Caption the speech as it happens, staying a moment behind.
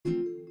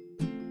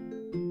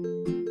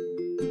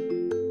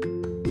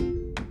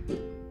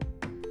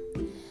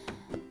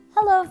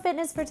Hello,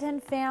 Fitness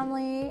Pretend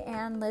family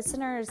and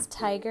listeners,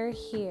 Tiger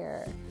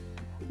here.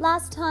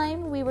 Last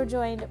time we were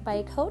joined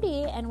by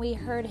Cody and we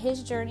heard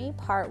his journey,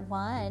 part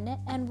 1,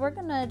 and we're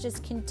going to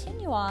just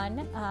continue on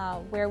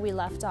where we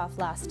left off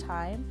last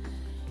time.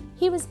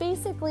 He was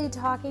basically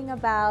talking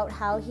about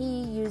how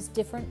he used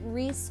different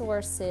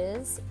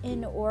resources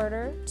in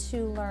order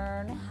to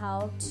learn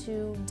how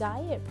to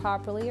diet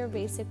properly, or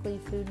basically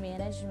food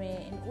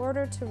management, in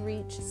order to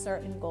reach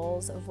certain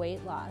goals of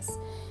weight loss.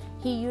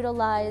 He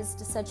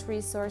utilized such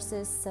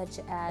resources such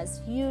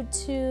as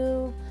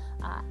YouTube,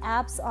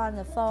 apps on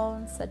the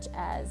phone such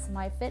as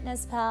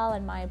MyFitnessPal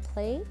and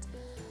MyPlate.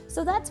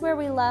 So that's where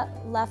we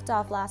left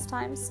off last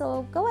time.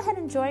 So go ahead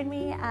and join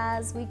me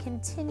as we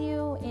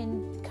continue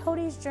in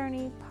Cody's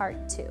journey, part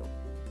 2.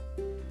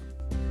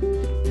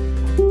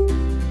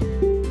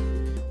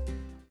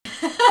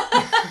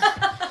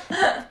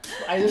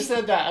 I just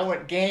said that. I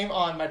went game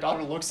on. My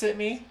daughter looks at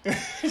me.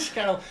 She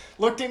kind of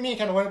looked at me,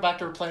 kind of went back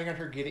to her playing on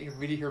her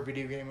video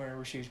game,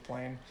 whenever she was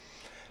playing.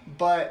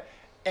 But,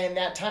 and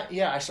that time,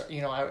 yeah, I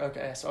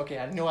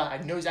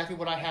know exactly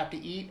what I have to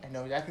eat. I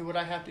know exactly what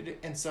I have to do.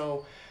 And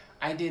so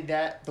I did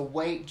that. The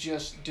weight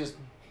just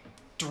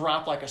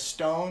dropped like a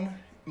stone.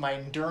 My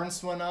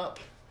endurance went up.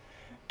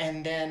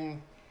 And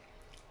then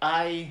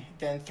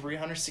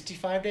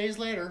 365 days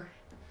later,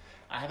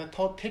 I have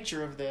a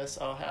picture of this.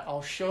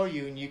 I'll show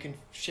you, and you can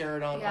share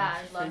it on. Yeah,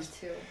 I'd love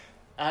to.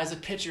 As a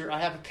picture,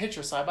 I have a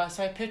picture,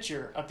 side-by-side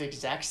picture of the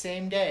exact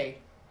same day,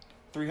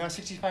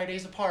 365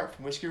 days apart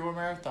from Whiskey Row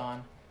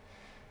Marathon.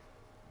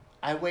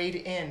 I weighed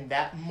in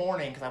that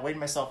morning, because I weighed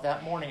myself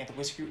that morning at the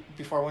Whiskey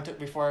before I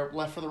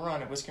left for the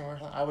run at Whiskey Row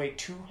Marathon. I weighed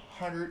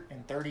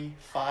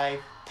 235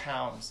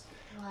 pounds.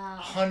 Wow.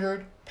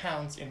 100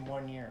 pounds in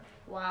 1 year.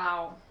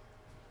 Wow.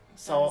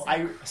 So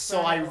I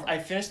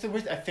finished the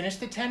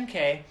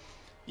 10K.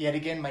 Yet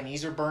again, my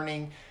knees are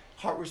burning,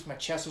 my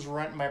chest was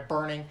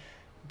burning,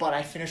 but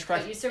I finished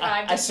correctly. But you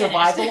survived. I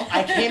survived.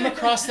 I came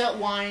across that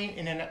line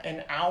in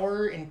an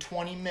hour and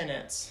 20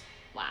 minutes.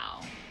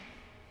 Wow.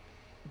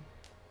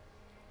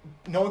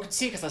 No one could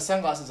see it because I had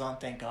sunglasses on,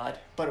 thank God.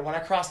 But when I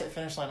crossed that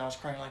finish line, I was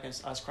crying like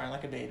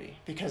a baby,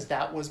 because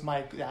that was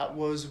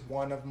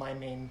one of my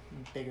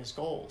biggest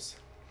goals.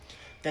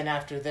 Then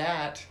after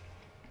that,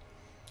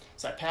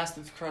 so I passed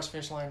the cross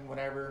finish line,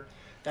 whatever.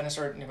 Then I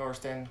started, of course,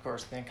 then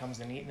comes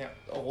the knee, and the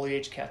old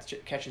age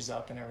catches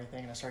up and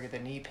everything, and I started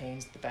getting the knee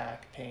pains, the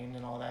back pain,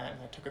 and all that.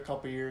 And I took a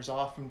couple of years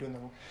off from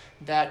doing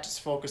that, just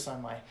focus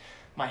on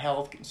my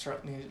health,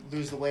 start to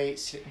lose the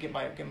weight, get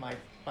my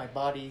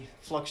body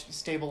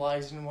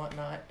stabilized and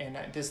whatnot. And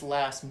this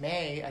last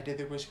May, I did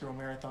the Whiskey Row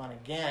Marathon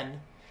again,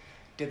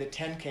 did the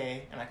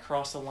 10K, and I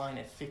crossed the line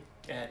at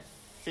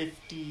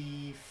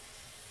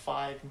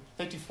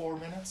 54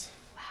 minutes.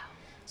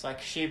 So I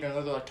shaved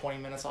another 20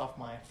 minutes off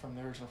from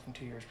the original from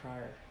 2 years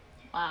prior.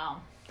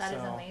 Wow, that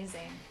is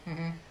amazing.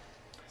 Mm-hmm.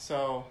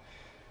 So,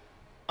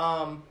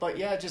 but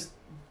yeah,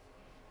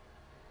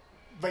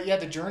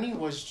 the journey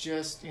was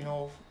just,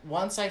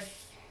 once I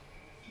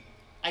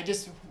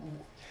just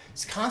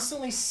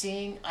constantly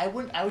seeing. I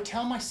would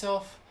tell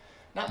myself,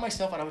 not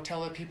myself, but I would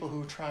tell other people who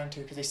were trying to,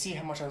 because they see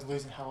how much I was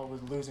losing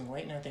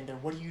weight and everything.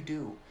 What do you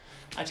do?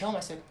 I tell them,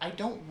 I said, I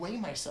don't weigh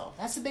myself.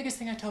 That's the biggest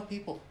thing I tell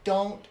people.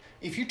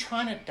 If you're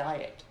trying to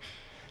diet,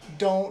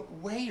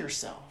 don't weigh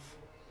yourself.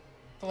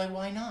 They're like,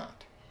 why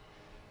not?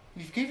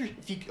 You give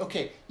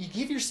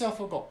yourself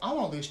a goal. I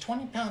want to lose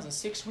 20 pounds in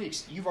 6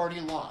 weeks. You've already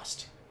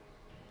lost.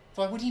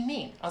 They're like, what do you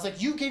mean? I was like,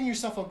 you giving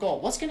yourself a goal.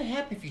 What's going to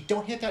happen if you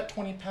don't hit that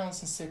 20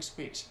 pounds in 6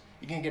 weeks?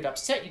 You're going to get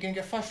upset. You're going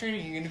to get frustrated.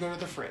 And you're going to go to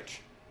the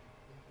fridge.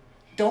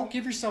 Don't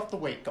give yourself the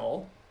weight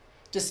goal.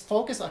 Just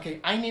focus.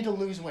 Okay, I need to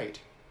lose weight.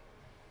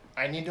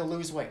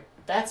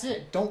 That's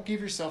it. Don't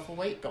give yourself a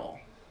weight goal.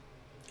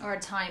 Or a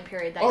time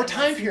period.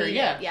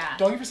 Yeah.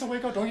 Don't give yourself a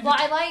weight goal.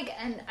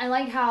 I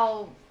like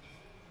how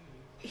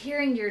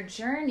hearing your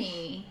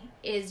journey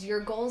is your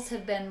goals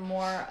have been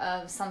more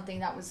of something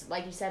that was,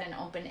 like you said, an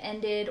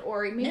open-ended,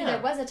 or maybe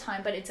there was a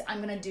time, but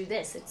I'm going to do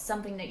this. It's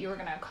something that you were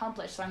going to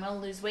accomplish. So I'm going to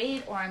lose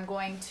weight, or I'm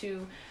going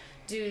to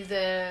do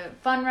the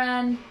fun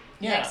run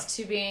next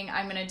to being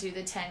I'm going to do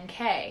the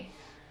 10K.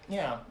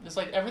 Yeah, it's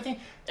like everything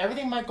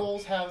my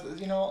goals have,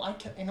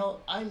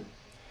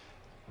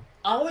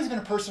 I've always been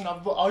a person,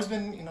 I've always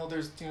been,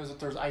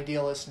 there's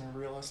idealists and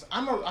realists.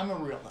 I'm a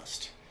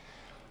realist.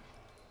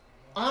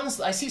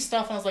 Honestly, I see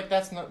stuff and I was like,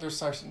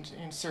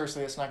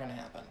 seriously, it's not going to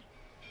happen.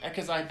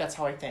 Because that's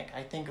how I think.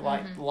 I think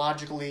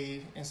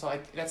logically, and so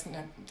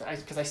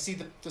because I see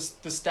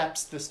the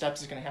steps is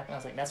going to happen. I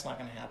was like, that's not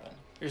going to happen.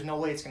 There's no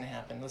way it's going to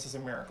happen. This is a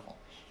miracle.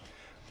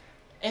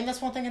 And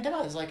that's one thing I did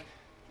is like,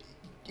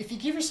 if you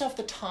give yourself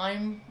the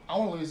time, I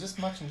want to lose this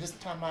much in this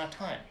amount of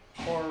time,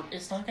 or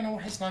it's not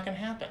gonna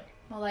happen.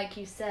 Well, like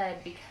you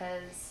said,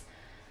 because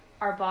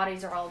our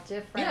bodies are all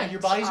different. Yeah, your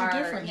bodies are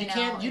different.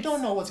 You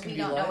don't know what's gonna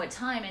be like. We don't know what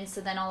time, and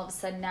so then all of a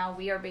sudden now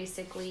we are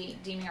basically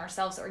deeming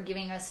ourselves or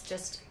giving us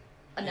just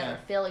another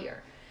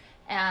failure.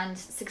 And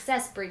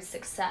success breeds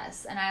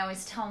success. And I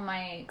always tell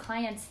my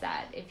clients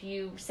that if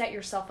you set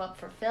yourself up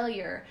for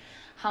failure,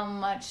 how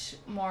much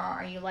more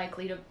are you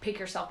likely to pick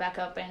yourself back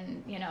up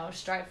and,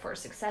 strive for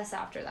success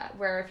after that?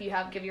 Where if you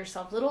give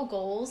yourself little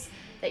goals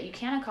that you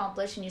can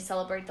accomplish and you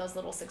celebrate those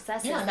little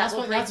successes, that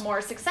will bring more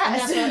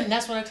success. And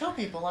that's what I tell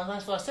people, and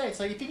that's what I say.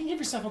 It's like, if you can give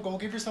yourself a goal,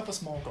 give yourself a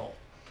small goal.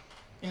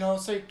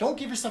 Say, don't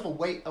give yourself a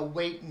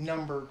weight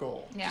number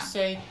goal. Yeah. Just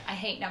say, I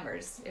hate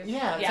numbers.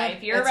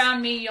 If you're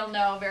around me, you'll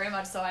know very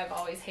much so I've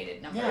always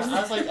hated numbers. Yeah,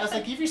 I was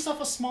like, give yourself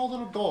a small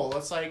little goal.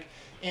 It's like,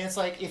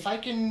 if I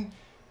can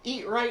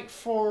eat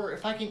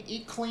if I can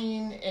eat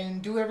clean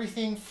and do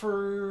everything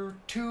for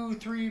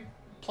 2-3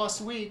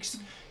 plus weeks,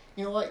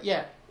 you know what?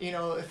 Yeah,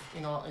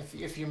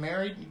 if you're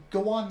married,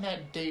 go on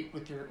that date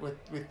with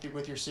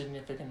your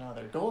significant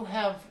other. Go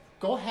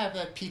have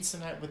that pizza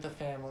night with the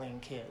family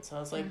and kids. I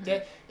was like,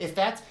 that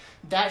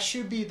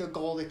should be the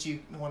goal that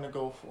you want to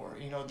go for.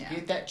 To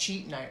get that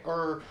cheat night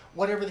or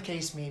whatever the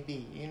case may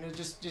be.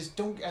 Just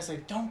don't. I was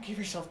like, don't give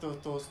yourself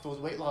those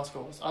weight loss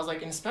goals. I was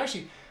like, and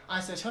especially I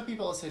tell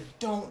people, I said,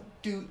 don't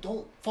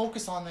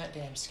focus on that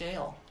damn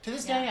scale. To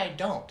this day, I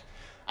don't.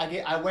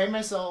 I weigh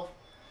myself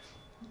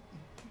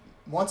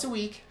once a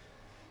week.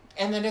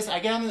 And then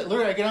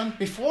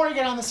before I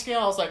get on the scale,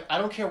 I was like, I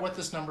don't care what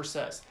this number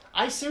says.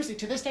 I seriously,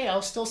 to this day,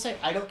 I'll still say,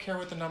 I don't care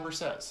what the number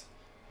says.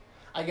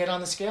 I get on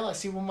the scale, I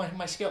see what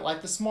my scale,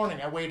 like this morning,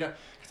 I weighed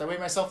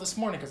myself this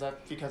morning, because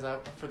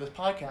for this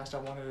podcast, I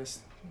wanted to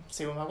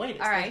see what my weight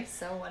is. All right,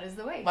 so what is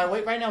the weight? My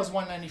weight right now is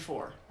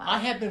 194. Wow. I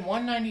have been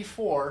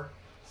 194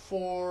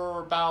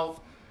 for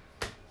about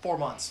 4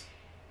 months.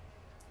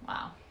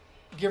 Wow.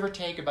 Give or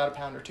take about a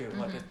pound or two.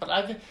 Mm-hmm. But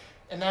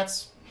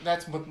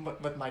that's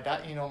with my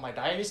diet. My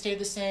diet has stayed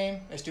the same.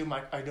 I do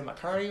my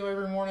cardio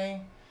every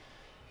morning.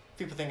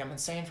 People think I'm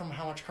insane from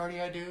how much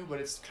cardio I do, but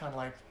it's kind of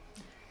like.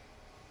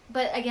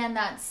 But again,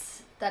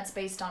 that's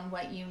based on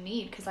what you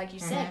need, because like you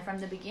said from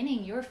the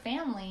beginning, your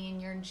family and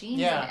your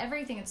genes and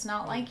everything. It's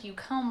not like you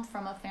come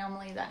from a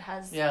family that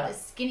has the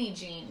skinny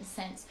gene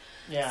sense.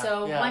 Yeah.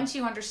 So once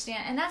you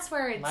understand, and that's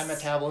where it's my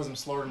metabolism's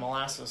slower than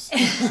molasses.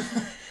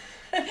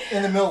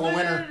 In the middle of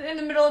winter. In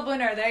the middle of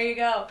winter, there you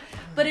go.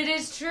 But it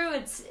is true.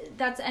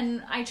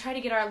 And I try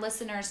to get our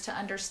listeners to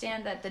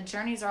understand that the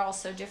journeys are all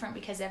so different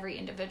because every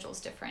individual is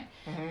different,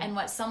 and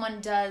what someone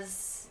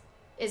does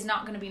is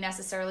not going to be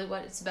necessarily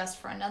what is best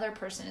for another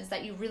person. Is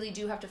that you really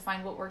do have to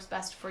find what works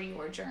best for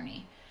your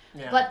journey.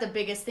 Yeah. But the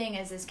biggest thing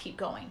is keep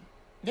going.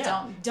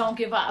 Yeah. Don't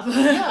give up.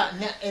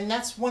 And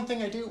that's one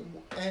thing I do.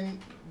 And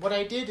what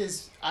I did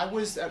is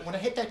when I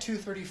hit that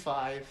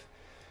 235.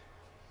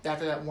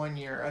 After that 1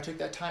 year, I took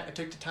the time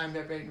to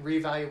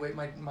reevaluate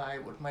my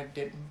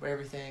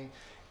everything,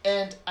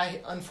 and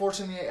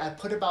unfortunately I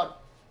put about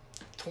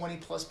 20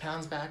 plus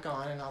pounds back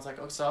on, and I was like,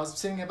 so I was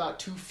sitting at about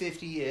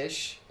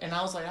 250-ish, and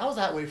I was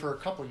that way for a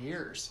couple of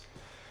years,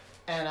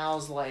 and I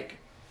was like,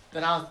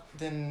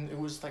 then it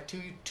was like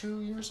about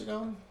 2 years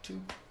ago,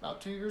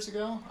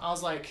 I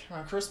was like,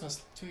 around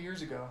Christmas 2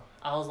 years ago,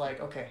 I was like,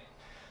 okay,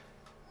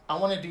 I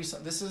want to do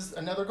something. This is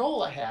another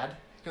goal I had,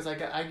 because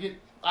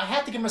I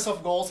have to give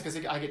myself goals because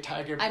I get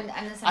tired.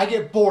 I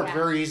get bored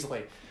very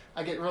easily.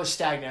 I get really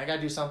stagnant. I got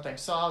to do something.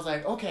 So I was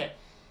like, okay,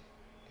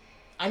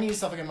 I need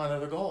to get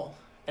another goal.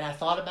 And I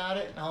thought about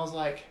it, and I was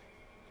like,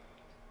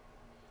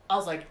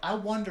 I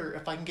wonder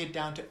if I can get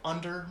down to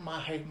under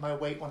my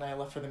weight when I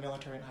left for the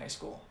military in high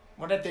school.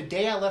 The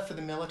day I left for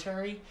the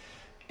military,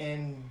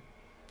 in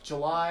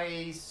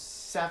July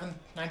 7th,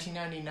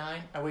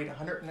 1999, I weighed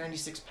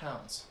 196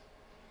 pounds.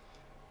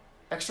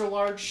 Extra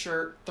large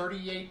shirt,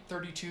 38,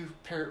 32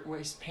 pair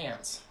waist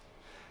pants.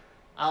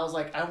 I was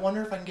like, I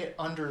wonder if I can get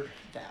under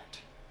that.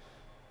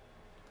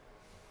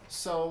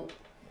 So,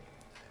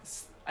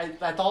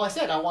 that's all I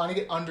said. I want to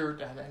get under,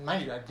 and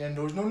mind you,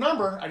 there was no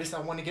number. I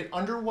want to get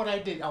under what I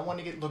did. I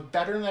want to look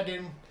better than I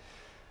did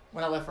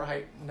when I left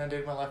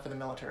for the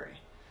military.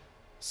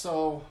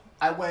 So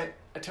I went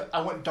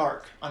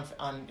dark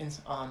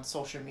on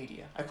social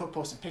media. I quit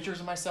posting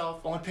pictures of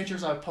myself. The only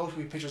pictures I would post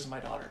would be pictures of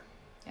my daughter.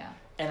 Yeah.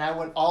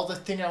 And all the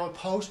thing I would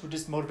post were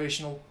just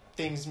motivational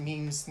things,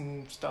 memes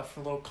and stuff,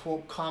 little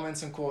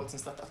comments and quotes and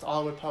stuff. That's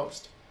all I would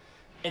post.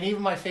 And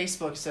even my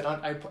Facebook said,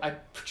 I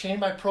changed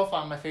my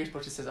profile on my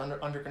Facebook. It says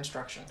under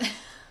construction.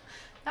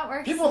 That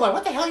works. People were like,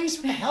 what the hell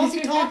is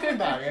he talking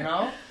about,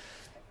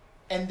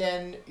 And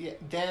then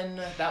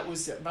that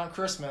was around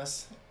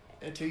Christmas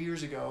 2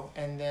 years ago.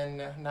 And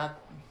then not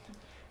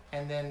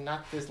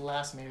this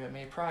last May, but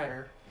May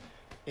prior,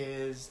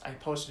 is I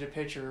posted a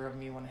picture of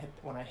me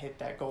when I hit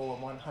that goal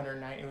of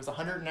 190. It was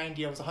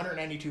 190. I was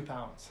 192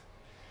 pounds.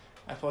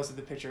 I posted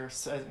the picture.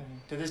 So,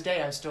 to this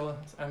day, I'm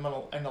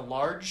in a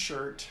large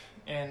shirt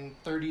and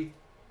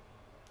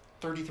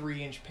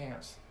 33-inch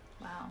pants.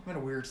 Wow. I'm in a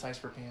weird size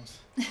for pants.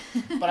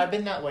 But I've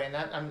been that way, and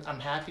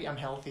I'm happy. I'm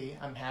healthy.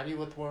 I'm happy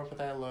with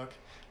what I look.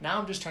 Now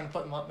I'm just trying to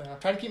put them up, and I'm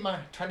trying to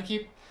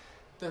keep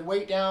the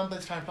weight down,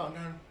 but trying to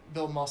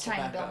build muscle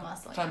Trying back to build up.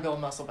 muscle, Trying yeah. to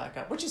build muscle back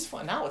up, which is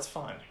fun. Now it's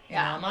fun.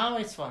 Yeah. Now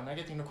it's fun. I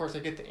get, of course, I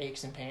get the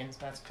aches and pains.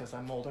 That's because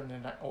I'm older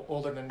than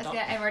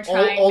Yeah, and we're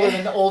trying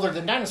older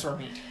than dinosaur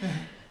meat.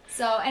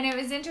 So, and it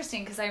was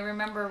interesting because I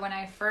remember when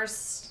I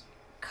first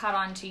caught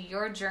on to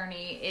your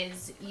journey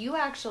is you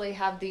actually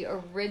have the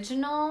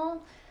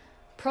original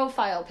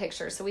profile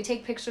picture. So we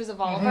take pictures of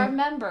all of our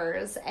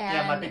members, and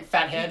yeah, my big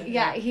fat head.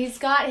 Yeah, he's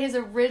got his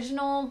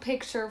original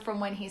picture from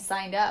when he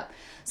signed up.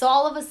 So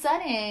all of a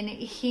sudden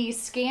he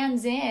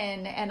scans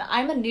in, and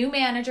I'm a new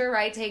manager,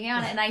 right, taking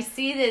on, and I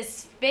see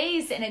this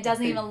face, and it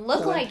doesn't even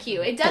look like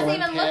you. It doesn't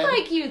even look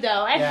like you,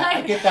 though. And yeah,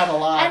 I get that a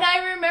lot. And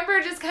I remember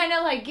just kind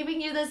of like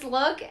giving you this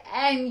look,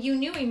 and you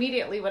knew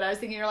immediately what I was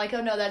thinking. You're like,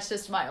 oh no, that's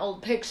just my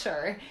old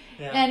picture.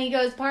 Yeah. And he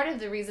goes, part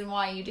of the reason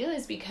why you do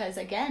this because,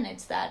 again,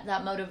 it's that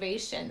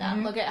motivation, that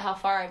look at how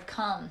far I've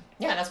come.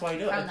 Yeah, that's why I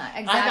do it. That.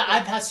 Exactly.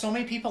 I've had so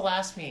many people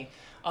ask me,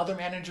 other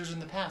managers in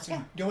the past, do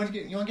you want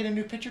to get a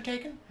new picture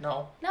taken?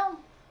 No.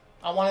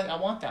 I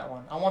want that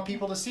one. I want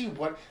people to see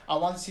what I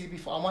want to see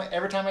before. I want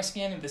every time I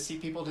scan it to see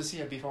people to see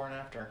it before and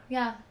after.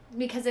 Yeah,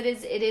 because it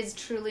is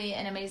truly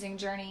an amazing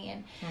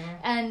journey,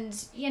 and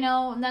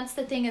that's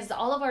the thing is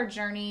all of our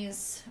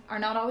journeys are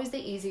not always the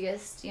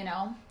easiest.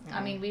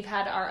 I mean, we've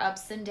had our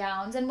ups and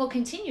downs, and we'll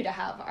continue to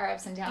have our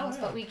ups and downs,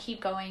 but we keep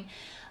going.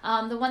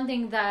 The one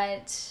thing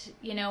that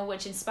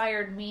which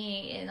inspired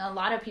me, and a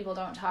lot of people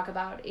don't talk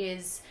about,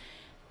 is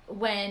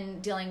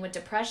when dealing with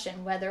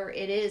depression, whether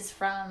it is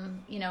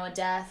from a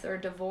death or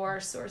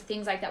divorce or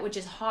things like that, which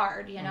is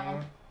hard.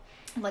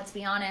 Let's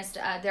be honest.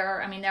 There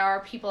are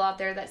people out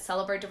there that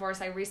celebrate divorce.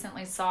 I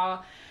recently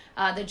saw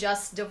the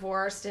Just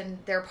Divorced, and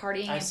they're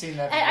partying. I've seen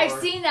that. I've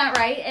seen that,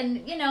 right?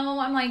 And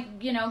I'm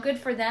like, good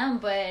for them,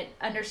 but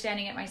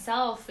understanding it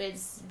myself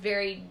it's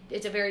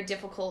a very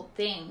difficult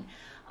thing,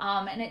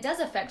 and it does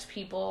affect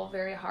people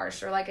very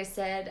harsh. Or like I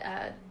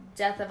said,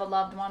 death of a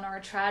loved one or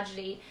a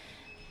tragedy.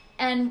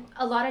 And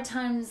a lot of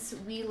times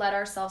we let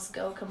ourselves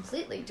go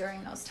completely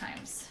during those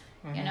times,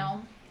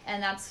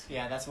 and that's...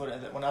 Yeah, that's what,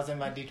 when I was in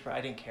my deep depression,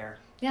 I didn't care.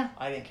 Yeah.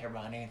 I didn't care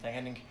about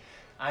anything.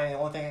 The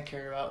only thing I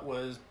cared about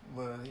was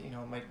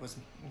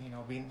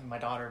being my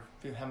daughter,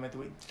 having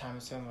the time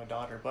of spending with my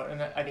daughter. But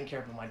I didn't care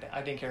about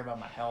I didn't care about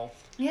my health.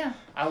 Yeah.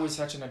 I was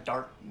such in a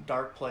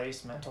dark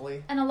place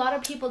mentally. And a lot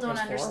of people don't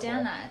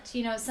understand that.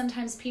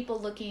 Sometimes people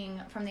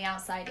looking from the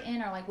outside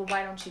in are like, well,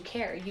 why don't you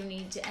care? You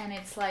need to, and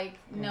it's like,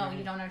 no,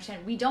 you don't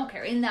understand. We don't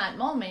care. In that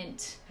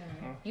moment,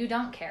 you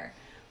don't care.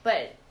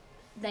 But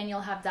then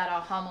you'll have that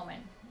aha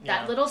moment.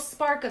 That little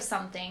spark of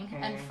something,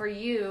 and for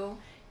you,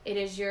 it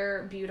is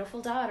your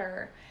beautiful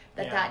daughter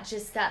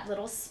that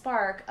little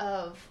spark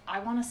of I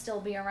want to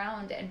still be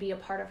around and be a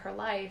part of her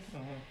life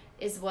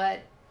is what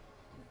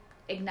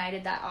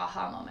ignited that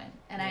aha moment,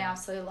 and I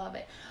absolutely love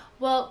it.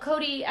 Well,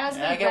 Cody, as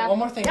we got one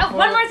more thing.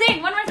 One more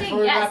thing. Before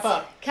we wrap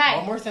up. Okay.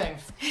 One more thing.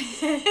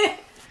 I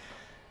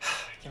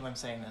can't believe I'm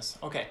saying this.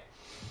 Okay.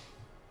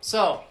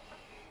 So,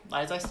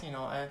 as I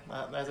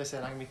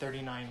said, I'm gonna be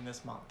 39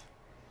 this month.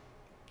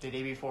 The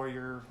day before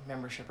your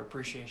membership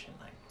appreciation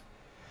night.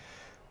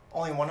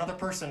 Only one other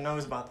person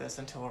knows about this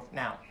until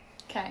now.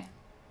 Okay.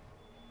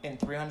 In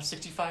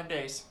 365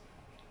 days,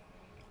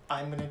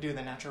 I'm going to do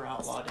the Natural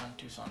Outlaw down in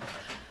Tucson.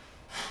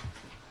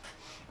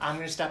 I'm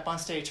going to step on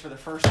stage for the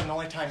first and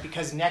only time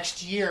because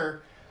next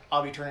year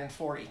I'll be turning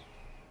 40.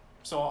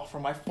 So for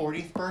my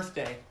 40th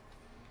birthday,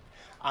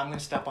 I'm going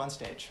to step on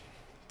stage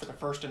for the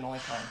first and only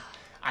time.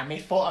 I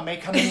may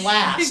come in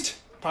last.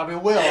 Probably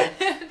will,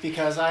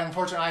 because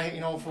unfortunately,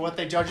 for what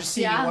they judges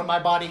see, what my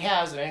body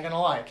has, they ain't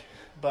gonna like.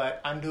 But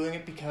I'm doing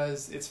it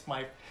because it's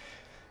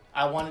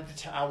I wanted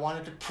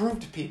to prove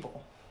to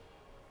people.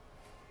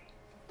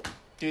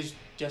 Just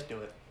do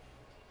it.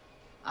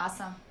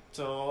 Awesome.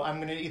 So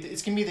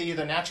it's gonna be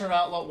either Natural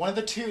Outlaw, one of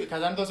the two,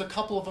 because I know there's a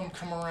couple of them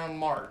come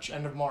around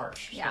end of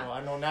March. Yeah. So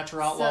I know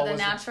Natural Outlaw. So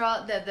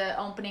the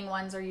opening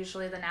ones are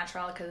usually the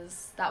Natural,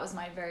 because that was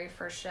my very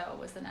first show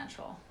was the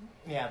Natural.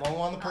 Yeah, the only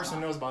one person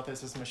who knows about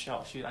this is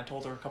Michelle. I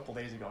told her a couple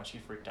days ago and she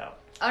freaked out.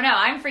 Oh no,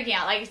 I'm freaking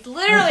out. Like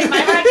literally, my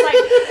heart's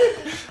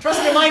like.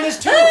 Trust me, mine is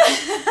too.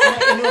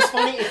 and it was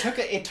funny.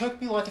 It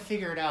took me a lot to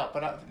figure it out,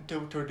 to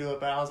do it.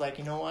 But I was like,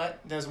 you know what?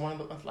 There's one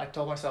of the. I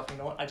told myself, you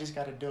know what? I just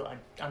got to do it.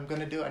 I'm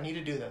gonna do it. I need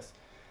to do this.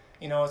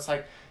 It's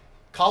like,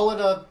 call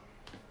it a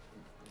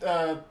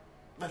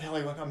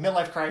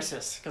midlife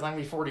crisis because I'm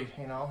gonna be 40.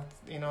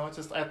 It's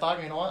just I thought,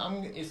 I'm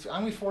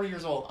gonna be 40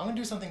 years old. I'm gonna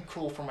do something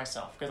cool for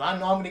myself because I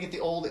know I'm gonna get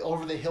the old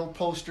over the hill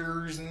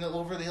posters and the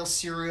over the hill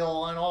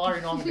cereal and all.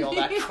 I'm gonna do all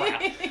that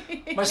crap.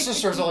 My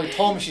sister's already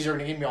told me she's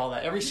gonna give me all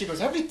that. She goes,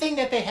 everything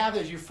that they have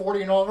that you're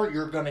 40 and over,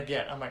 you're gonna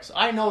get. I'm like, so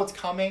I know it's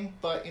coming,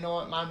 but you know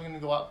what? I'm gonna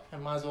go out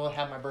and might as well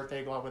have my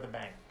birthday go out with a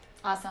bang.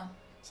 Awesome.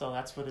 So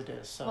that's what it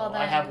is. So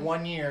I have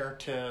 1 year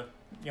to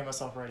get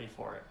myself ready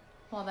for it.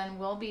 Well, then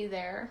we'll be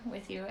there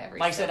with you every.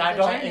 Like I said, I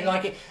don't. And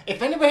like,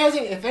 if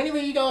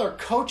anybody you all are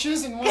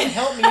coaches and want to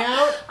help me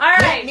out, all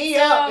right, hit me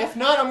up. If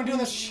not, I'm doing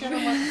this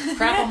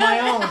crap on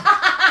my own.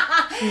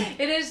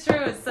 It is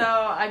true.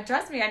 So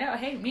trust me, I know.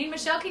 Hey, me and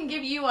Michelle can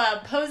give you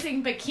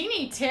posing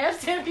bikini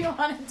tips if you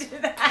want to do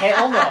that.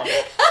 Hell no.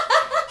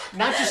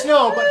 Not just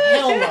no, but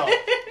hell no.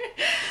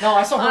 No,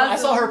 I saw her. Awesome. I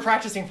saw her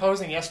practicing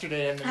posing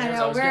yesterday in the mirrors.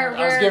 I was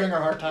giving her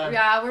a hard time.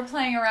 Yeah, we're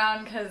playing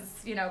around because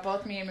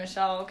both me and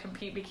Michelle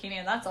compete bikini,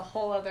 and that's a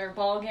whole other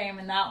ball game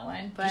in that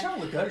one. But she's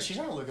starting to look good. She's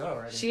starting to look good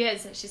already. She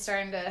is. She's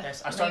starting to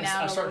lean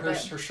out a little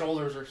bit. Her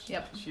shoulders are.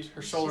 Yep.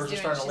 Her shoulders are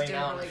starting to lean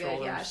out. Really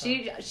good. Yeah,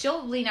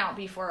 she'll lean out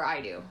before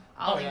I do.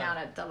 I'll lean out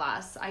at the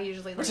last. I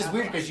usually. Which is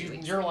weird because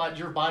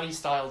your body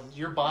style,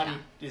 your body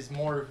is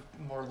more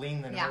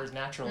lean than hers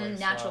naturally.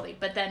 Naturally,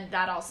 but then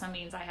that also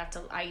means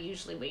I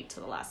usually wait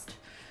till the last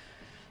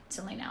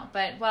to lean out.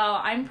 But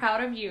I'm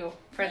proud of you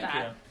for Thank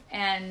that, you.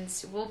 and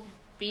we'll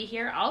be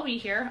here. I'll be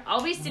here.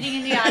 I'll be sitting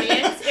in the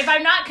audience. If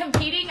I'm not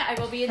competing, I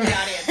will be in the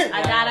audience.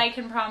 That I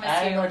can promise you. I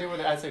have no idea what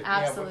that's.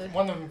 Absolutely. Yeah,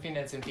 one of them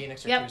Phoenix or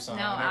Tucson.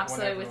 No,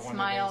 absolutely. With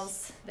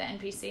Smiles, the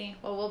NPC.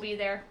 Well, we'll be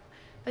there.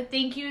 But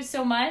thank you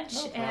so much.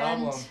 No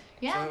problem. And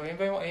yeah. So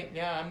anybody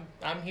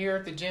I'm here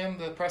at the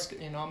gym,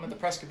 I'm at the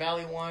Prescott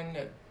Valley one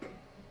at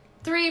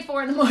 3 or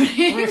 4 in the morning.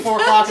 3 or 4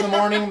 o'clock in the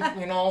morning,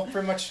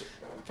 pretty much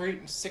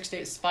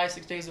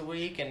 5-6 days a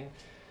week, and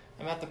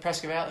I'm at the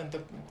Prescott Valley,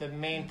 the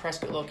main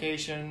Prescott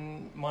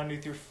location, Monday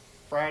through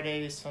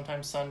Fridays,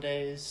 sometimes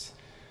Sundays,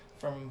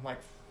 from like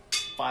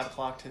 5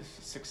 o'clock to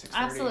 6:30.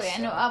 Absolutely.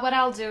 So. And what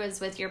I'll do is,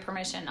 with your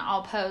permission,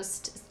 I'll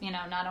post,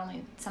 not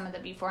only some of the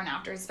before and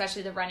afters,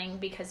 especially the running,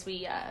 because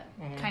we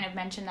kind of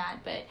mentioned that,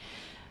 but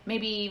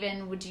maybe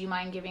even, would you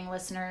mind giving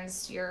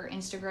listeners your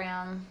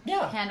Instagram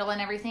handle and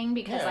everything?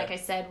 Because like I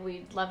said,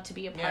 we'd love to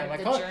be a part of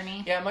the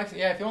journey. Yeah,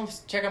 if you want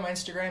to check out my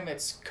Instagram,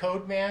 it's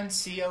Codeman,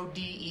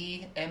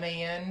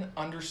 CODEMAN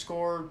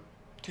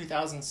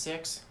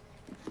 _2006.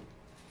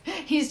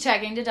 He's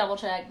checking to double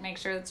check, make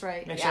sure that's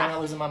right. Make sure I'm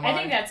not losing my mind. I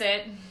think that's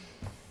it.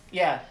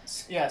 Yeah,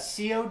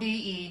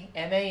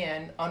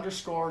 CODEMAN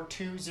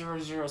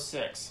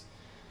 _2006.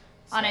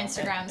 On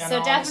Instagram. And so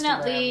on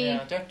definitely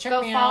Instagram, check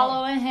go me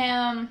follow out.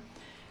 him.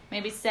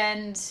 Maybe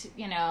send,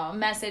 a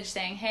message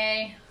saying,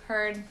 hey,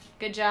 heard,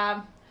 good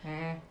job.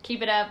 Mm-hmm.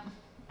 Keep it up.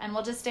 And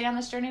we'll just stay on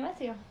this journey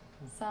with you.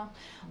 So,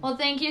 well,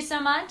 thank you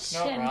so much.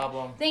 No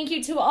problem. Thank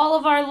you to all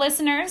of our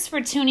listeners for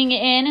tuning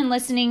in and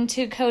listening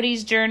to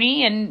Cody's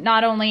journey, and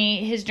not only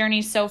his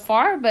journey so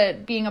far,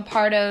 but being a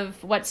part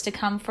of what's to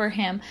come for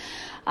him.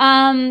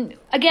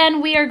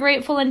 Again, we are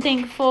grateful and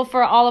thankful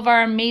for all of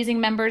our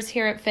amazing members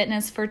here at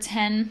Fitness for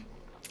 10.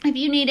 If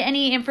you need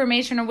any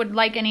information or would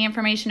like any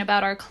information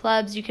about our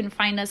clubs, you can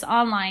find us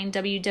online,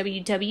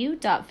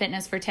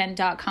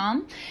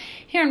 www.fitnessfor10.com.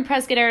 Here in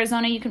Prescott,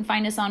 Arizona, you can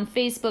find us on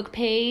Facebook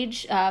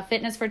page,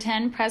 Fitness for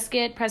 10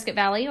 Prescott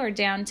Valley, or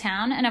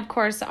downtown. And, of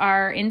course,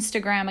 our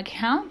Instagram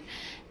account,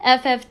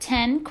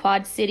 FF10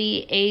 Quad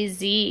City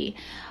AZ.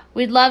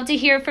 We'd love to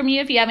hear from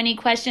you. If you have any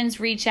questions,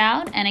 reach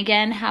out. And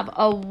again, have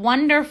a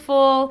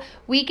wonderful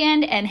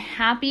weekend and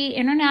happy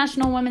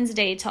International Women's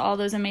Day to all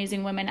those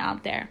amazing women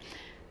out there.